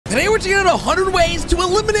searching out 100 ways to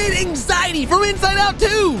eliminate anxiety from Inside Out 2.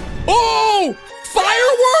 Oh,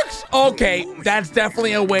 fireworks. Okay, that's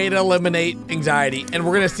definitely a way to eliminate anxiety. And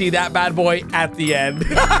we're gonna see that bad boy at the end.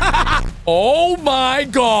 Oh my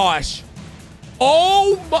gosh.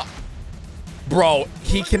 Oh my. Bro,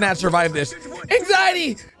 he cannot survive this.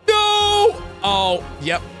 Anxiety, no. Oh,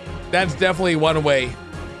 yep. That's definitely one way.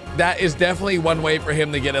 That is definitely one way for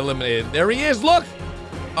him to get eliminated. There he is, look.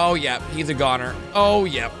 Oh, yeah, he's a goner. Oh,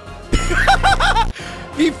 yep.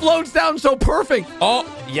 He floats down so perfect. Oh,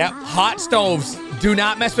 yep, hot stoves. Do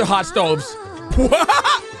not mess with hot stoves.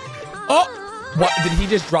 Oh, what? Did he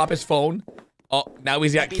just drop his phone? Oh, now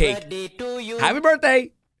he's got cake. Happy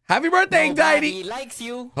birthday. Happy birthday, anxiety. Nobody likes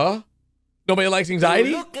you. Huh? Nobody likes anxiety?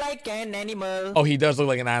 You look like an animal. Oh, he does look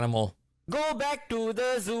like an animal. Go back to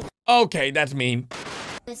the zoo. Okay, that's mean.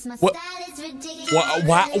 What?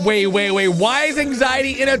 Wait. Why is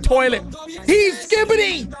anxiety in a toilet? He's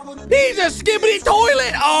skibbity. He's a skibbity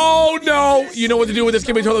toilet. Oh, no. You know what to do with the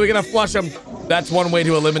skibbity toilet. We're going to flush him. That's one way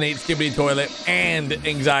to eliminate skibbity toilet and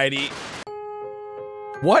anxiety.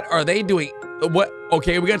 What are they doing? What?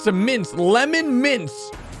 Okay, we got some mints. Lemon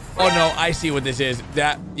mints. Oh, no. I see what this is.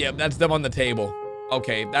 Yeah, that's them on the table.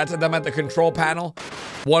 Okay, that's them at the control panel.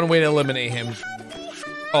 One way to eliminate him.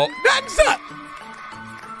 Oh, that's up.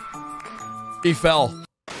 He fell.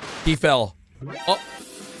 He fell. Oh,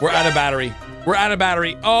 we're out of battery. We're out of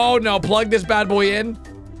battery. Oh, no. Plug this bad boy in.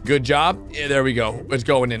 Good job. Yeah, there we go. It's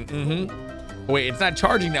going in. Wait, it's not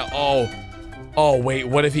charging now. Oh, wait.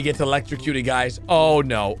 What if he gets electrocuted, guys? Oh,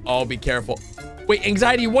 no. Oh, be careful. Wait,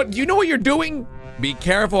 anxiety, what? Do you know what you're doing? Be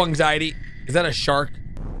careful, anxiety. Is that a shark?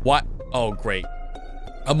 What? Oh, great.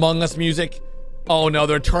 Among Us music. Oh, no.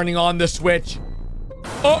 They're turning on the switch.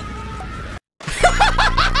 Oh.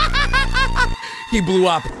 He blew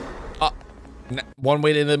up. One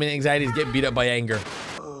way to eliminate anxiety is get beat up by anger.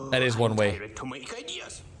 That is one way.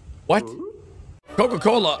 What?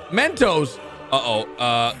 Coca-Cola. Mentos. Uh-oh.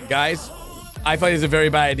 Guys, I find it's a very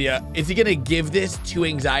bad idea. Is he gonna give this to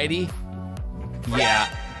anxiety?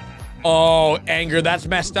 Yeah. Oh, anger. That's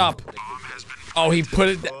messed up. Oh, he put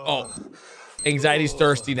it. Oh, anxiety's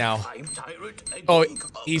thirsty now. Oh,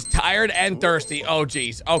 he's tired and thirsty. Oh,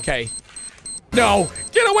 geez. Okay. No,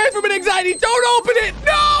 get away from it, anxiety. Don't open it.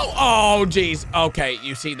 No. Oh, geez. Okay,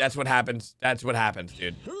 you see, that's what happens. That's what happens,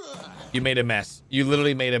 dude. You made a mess. You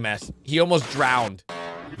literally made a mess. He almost drowned.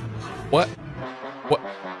 What? What?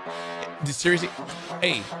 Seriously?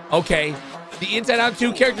 Hey, okay. The Inside Out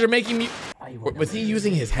 2 characters are making me... Was he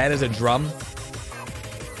using his head as a drum?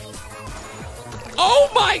 Oh,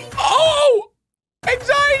 my... Oh!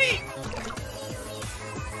 Anxiety!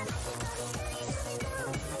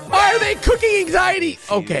 Why are they cooking anxiety?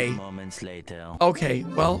 Okay. Okay,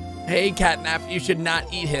 well, hey, Catnap, you should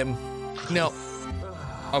not eat him. No.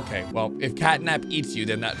 Okay, well, if Catnap eats you,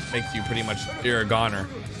 then that makes you pretty much, you're a goner.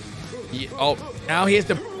 Oh, now he has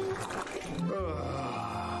to...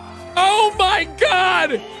 Oh my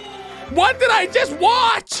God! What did I just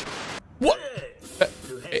watch? What?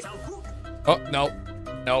 Oh, no.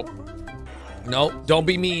 No. No, don't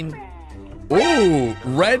be mean. Ooh,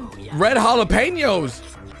 red jalapenos.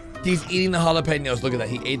 He's eating the jalapenos. Look at that.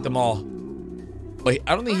 He ate them all. Wait,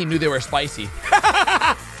 I don't think he knew they were spicy.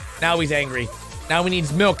 Now he's angry. Now he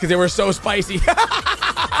needs milk because they were so spicy.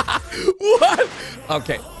 What?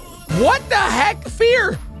 Okay. What the heck?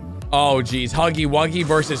 Fear. Oh, geez. Huggy Wuggy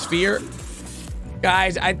versus Fear.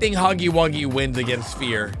 Guys, I think Huggy Wuggy wins against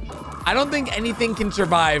Fear. I don't think anything can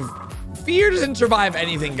survive. Fear doesn't survive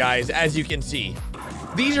anything, guys, as you can see.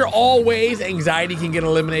 These are all ways anxiety can get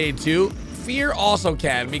eliminated too. Fear also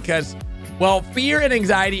can because, well, fear and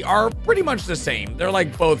anxiety are pretty much the same. They're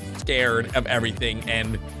like both scared of everything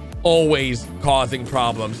and always causing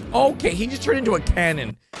problems. Okay, he just turned into a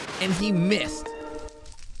cannon and he missed.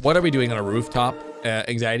 What are we doing on a rooftop?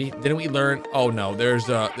 Anxiety? Didn't we learn? Oh no, there's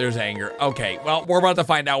anger. Okay, well, we're about to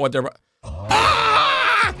find out what they're...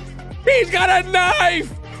 Ah! He's got a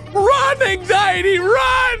knife! Run, anxiety,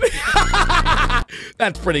 run!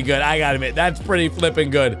 That's pretty good. I gotta admit, that's pretty flipping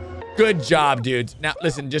good. Good job, dudes. Now,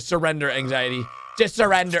 listen, just surrender, anxiety. Just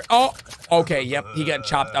surrender. Oh, okay. Yep, he got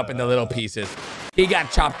chopped up into little pieces. He got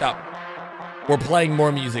chopped up. We're playing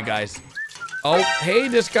more music, guys. Oh, hey,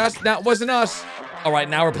 Disgust. That wasn't us. All right,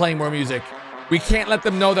 now we're playing more music. We can't let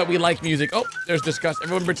them know that we like music. Oh, there's Disgust.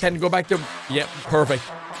 Everyone pretend to go back to... Yep, perfect.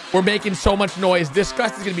 We're making so much noise.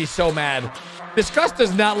 Disgust is going to be so mad. Disgust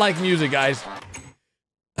does not like music, guys.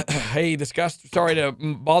 Hey, Disgust. Sorry to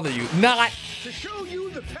bother you. Not...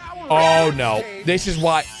 Oh, no. This is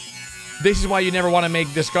why you never want to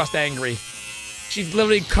make Disgust angry. She's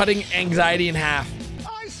literally cutting anxiety in half.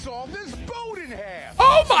 I saw this boat in half.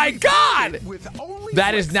 Oh my God!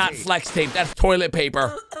 That is not flex tape. That's toilet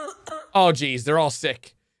paper. Oh, geez. They're all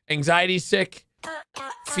sick. Anxiety's sick.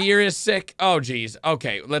 Fear is sick. Oh, geez.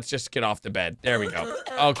 Okay, let's just get off the bed. There we go.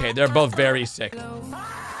 Okay, they're both very sick.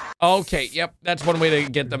 Okay, yep. That's one way to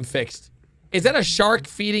get them fixed. Is that a shark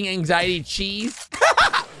feeding anxiety cheese?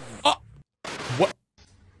 Oh, what?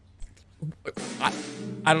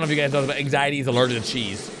 I don't know if you guys know, but anxiety is allergic to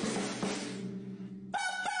cheese.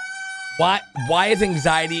 Why is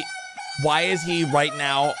anxiety? Why is he right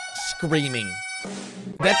now screaming?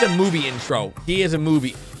 That's a movie intro. He is a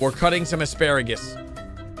movie. We're cutting some asparagus.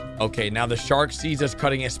 Okay, now the shark sees us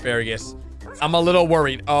cutting asparagus. I'm a little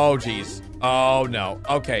worried. Oh, geez. Oh, no.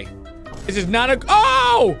 Okay. This is not a...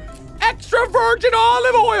 Oh! Extra virgin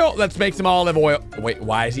olive oil. Let's make some olive oil. Wait,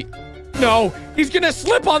 why is he... No, he's gonna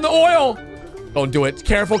slip on the oil. Don't do it.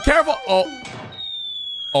 Careful, careful. Oh.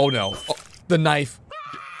 Oh, no. Oh, the knife.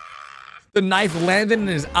 The knife landed in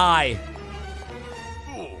his eye.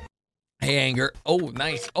 Hey, Anger. Oh,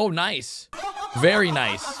 nice. Oh, nice. Very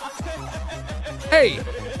nice. Hey,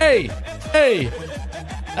 hey, hey.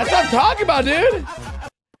 That's what I'm talking about, dude.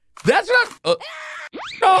 That's what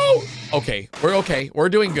no. Okay, we're okay. We're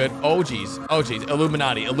doing good. Oh, geez. Oh, geez.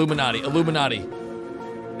 Illuminati, Illuminati, Illuminati.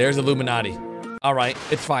 There's Illuminati. All right,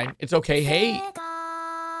 it's fine. It's okay. Hey.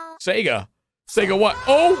 Sega. Sega what?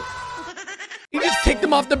 Oh. He just kicked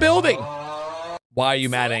him off the building. Why are you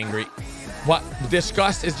mad, Angry? What?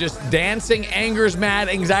 Disgust is just dancing. Anger's mad.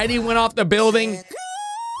 Anxiety went off the building.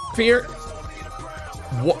 Fear.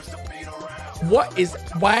 What? What is...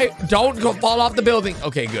 Why? Don't go fall off the building.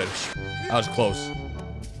 Okay, good. That was close.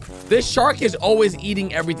 This shark is always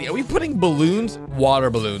eating everything. Are we putting balloons? Water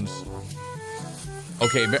balloons.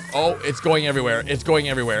 Okay. Oh, it's going everywhere. It's going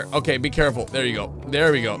everywhere. Okay, be careful. There you go.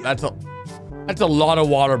 There we go. That's a lot of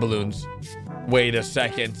water balloons. Wait a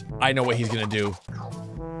second. I know what he's gonna do.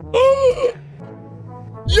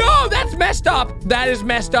 Yo, that's messed up. That is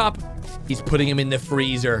messed up. He's putting him in the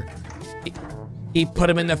freezer. He put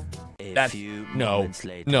him in the... That's... No.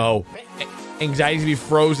 No. Anxiety's gonna be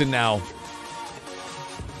frozen now.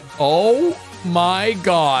 Oh my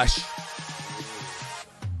gosh.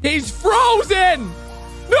 He's frozen!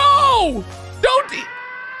 No! Don't...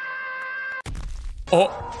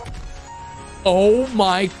 Oh. Oh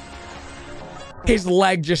my... His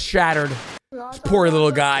leg just shattered. This poor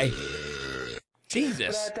little guy.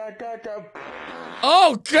 Jesus.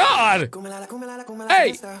 Oh, God.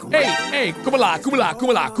 Hey, hey, hey. Kumala, kumala,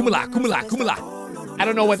 kumala, kumala, kumala, kumala. I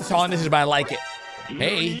don't know what song this is, but I like it.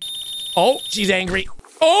 Hey. Oh, she's angry.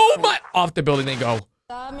 Oh, my. Off the building they go.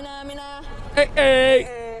 Hey,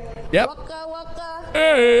 hey. Yep.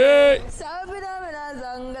 Hey, hey.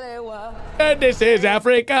 And this is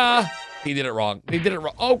Africa. He did it wrong. They did it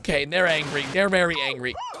wrong. Okay, they're angry. They're very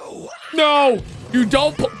angry. No, you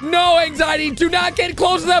don't. No, Anxiety. Do not get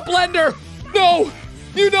close to that blender. No,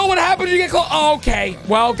 you know what happens when you get close. Okay.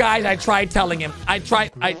 Well, guys, I tried telling him.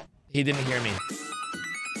 He didn't hear me.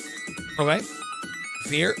 Okay.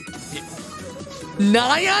 Fear.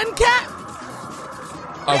 Nyan cat.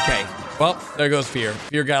 Okay. Well, there goes Fear.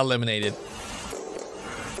 Fear got eliminated.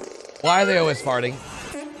 Why are they always farting?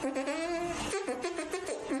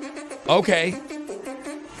 Okay.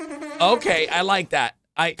 Okay, I like that.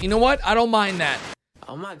 You know what? I don't mind that.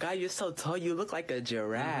 Oh my God, you're so tall. You look like a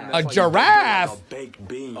giraffe. A giraffe? A baked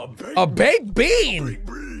bean. A baked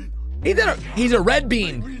bean? He's a red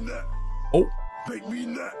bean. Oh.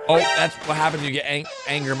 Oh, that's what happens when you get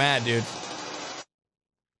anger mad, dude.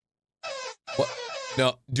 What?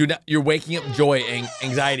 No, do not. You're waking up joy,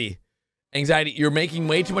 anxiety. Anxiety, you're making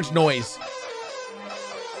way too much noise.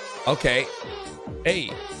 Okay.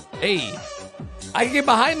 Hey. Hey. I can get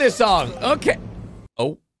behind this song. Okay.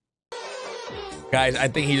 Oh. Guys, I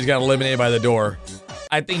think he just got eliminated by the door.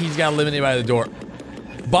 I think he's got eliminated by the door.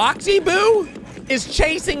 Boxy Boo is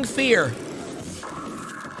chasing Fear.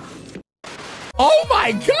 Oh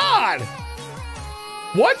my God.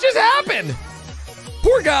 What just happened?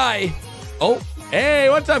 Poor guy. Oh, hey,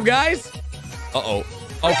 what's up, guys? Uh-oh.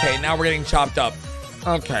 Okay, now we're getting chopped up.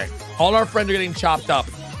 Okay. All our friends are getting chopped up.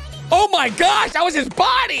 Oh my gosh, that was his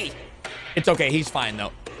body. It's okay, he's fine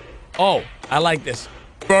though. Oh, I like this.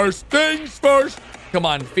 First things first. Come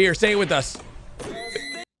on, Fear, say it with us.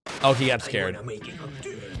 Oh, he got scared.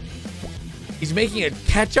 He's making a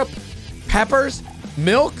ketchup, peppers,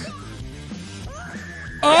 milk.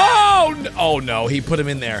 Oh, no. Oh no, he put him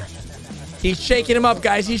in there. He's shaking him up,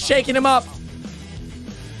 guys. He's shaking him up.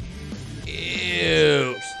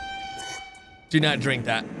 Ew. Do not drink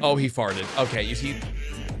that. Oh, he farted. Okay, you see.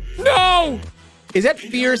 No! Is that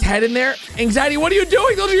Fear's head in there? Anxiety, what are you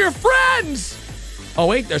doing? Those are your friends! Oh,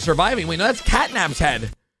 wait, they're surviving. Wait, no, that's Catnap's head.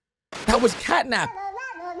 That was Catnap.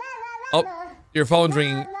 Oh, your phone's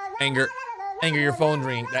ringing, Anger. Anger, your phone's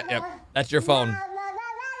ringing. Yep, that's your phone.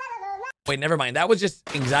 Wait, never mind. That was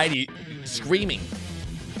just anxiety screaming.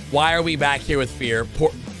 Why are we back here with fear?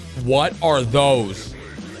 What are those?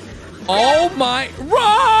 Oh my,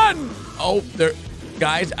 run! Oh,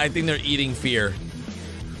 guys, I think they're eating fear.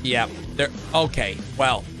 Yep, okay.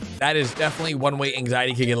 Well, that is definitely one way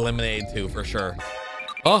anxiety can get eliminated too, for sure.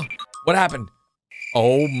 Oh, what happened?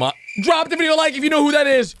 Oh my, drop the video like if you know who that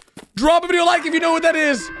is. Drop a video like if you know who that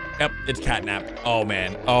is. Yep, it's Catnap. Oh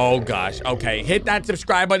man, oh gosh. Okay, hit that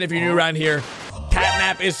subscribe button if you're new around here.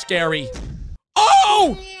 Catnap is scary.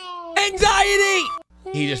 Oh,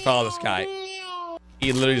 anxiety. He just fell out of the sky.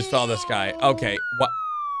 He literally just fell out of the sky. Okay, what?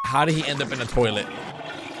 How did he end up in a toilet?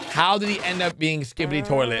 How did he end up being skibbity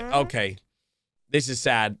toilet? Okay, this is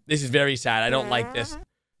sad. This is very sad. I don't like this.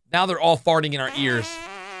 Now they're all farting in our ears.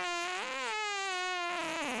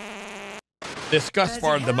 Disgust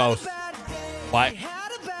farted the most. Why?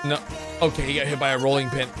 No. Okay, he got hit by a rolling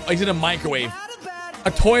pin. Oh, he's in a microwave.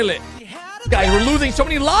 A toilet. Guys, we're losing so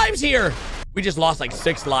many lives here. We just lost like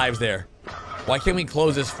 6 lives there. Why can't we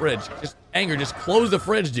close this fridge? Anger, just close the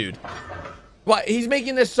fridge, dude. Why? He's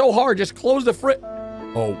making this so hard. Just close the fridge.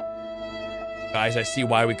 Oh. Guys, I see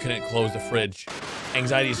why we couldn't close the fridge.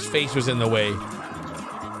 Anxiety's face was in the way.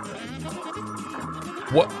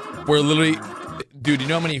 What? We're literally... Dude, you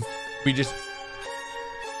know how many... We just...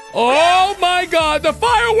 Oh my god, the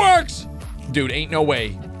fireworks! Dude, ain't no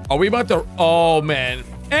way. Are we about to... Oh, man.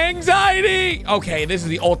 Anxiety! Okay, this is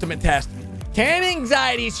the ultimate test. Can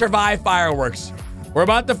anxiety survive fireworks? We're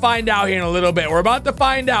about to find out here in a little bit. We're about to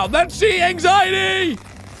find out. Let's see anxiety!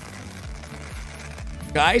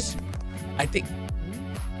 Guys, I think...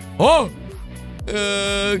 Oh!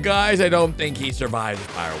 Guys, I don't think he survives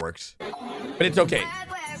fireworks. But it's okay.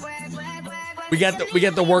 We get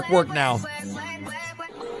the work now.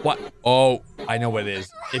 What? Oh, I know what it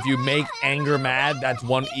is. If you make anger mad, that's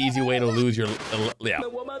one easy way to lose your... Yeah.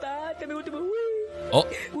 Oh.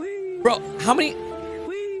 Bro, how many...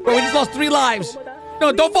 Bro, we just lost 3 lives.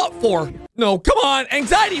 No, don't fall. 4. No, come on.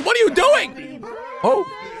 Anxiety, what are you doing?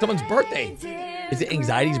 Oh, someone's birthday. Is it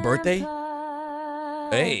Anxiety's birthday?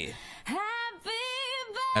 Hey.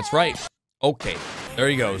 That's right. Okay, there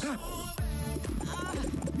he goes.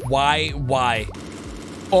 Why?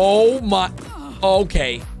 Oh my...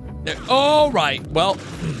 Okay. All right. Well.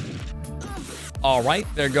 All right.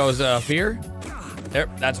 There goes fear. There.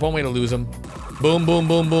 That's one way to lose him. Boom, boom,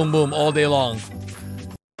 boom, boom, boom, all day long.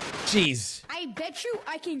 Jeez. I bet you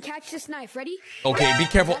I can catch this knife. Ready? Okay. Be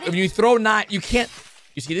careful. If you throw knife, you can't.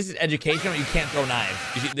 You see, this is educational. You can't throw knives.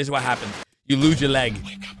 You see, this is what happens. You lose your leg.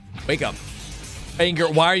 Wake up. Anger.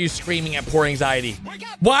 Why are you screaming at poor anxiety?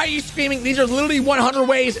 Why are you screaming? These are literally 100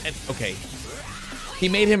 ways. And, okay. He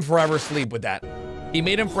made him forever sleep with that. He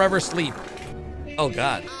made him forever sleep. Oh,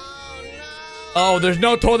 God. Oh, there's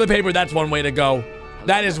no toilet paper. That's one way to go.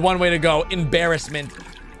 That is one way to go. Embarrassment.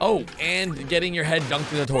 Oh, and getting your head dunked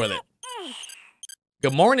in the toilet.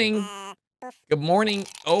 Good morning. Good morning.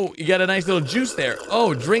 Oh, you got a nice little juice there.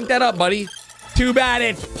 Oh, drink that up, buddy. Too bad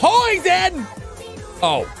it's poison.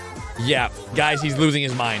 Oh, yeah. Guys, he's losing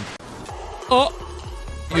his mind. Oh,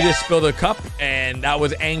 you just spilled a cup, and that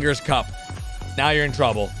was Anger's cup. Now you're in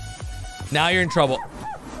trouble. Now you're in trouble.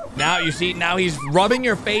 Now, you see, now he's rubbing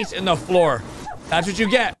your face in the floor. That's what you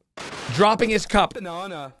get. Dropping his cup.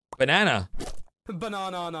 Banana. Banana.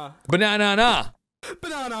 Banana. Banana.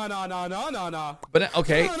 Banana.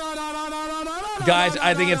 Okay. Guys,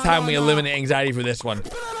 I think it's time we eliminate anxiety for this one.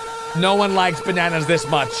 No one likes bananas this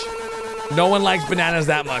much. No one likes bananas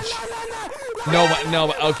that much.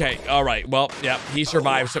 No, okay. All right. Well, yeah, he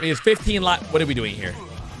survived. So he has 15 lives. What are we doing here?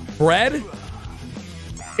 Bread?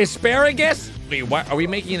 Asparagus? Wait, what? Are we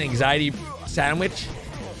making an anxiety sandwich?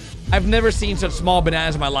 I've never seen such small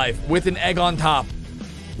bananas in my life with an egg on top.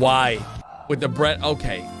 Why? With the bread?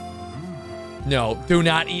 Okay. No, do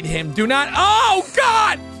not eat him. Do not. Oh,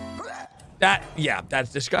 God! Yeah,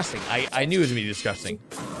 that's disgusting. I knew it was gonna be disgusting.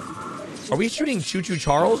 Are we shooting Choo Choo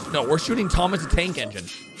Charles? No, we're shooting Thomas the Tank Engine.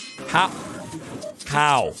 How?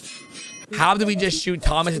 How did we just shoot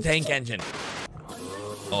Thomas the Tank Engine?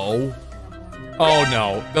 Oh. Oh,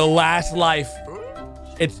 no. The last life.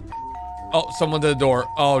 It's... Oh, someone to the door.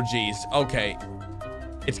 Oh, jeez. Okay.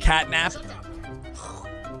 It's Catnap.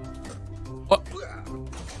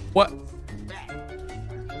 What?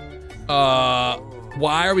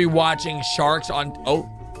 Why are we watching sharks on... Oh,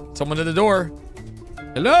 someone to the door.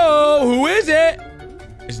 Hello? Who is it?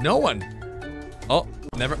 There's no one. Oh,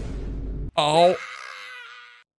 never... Oh,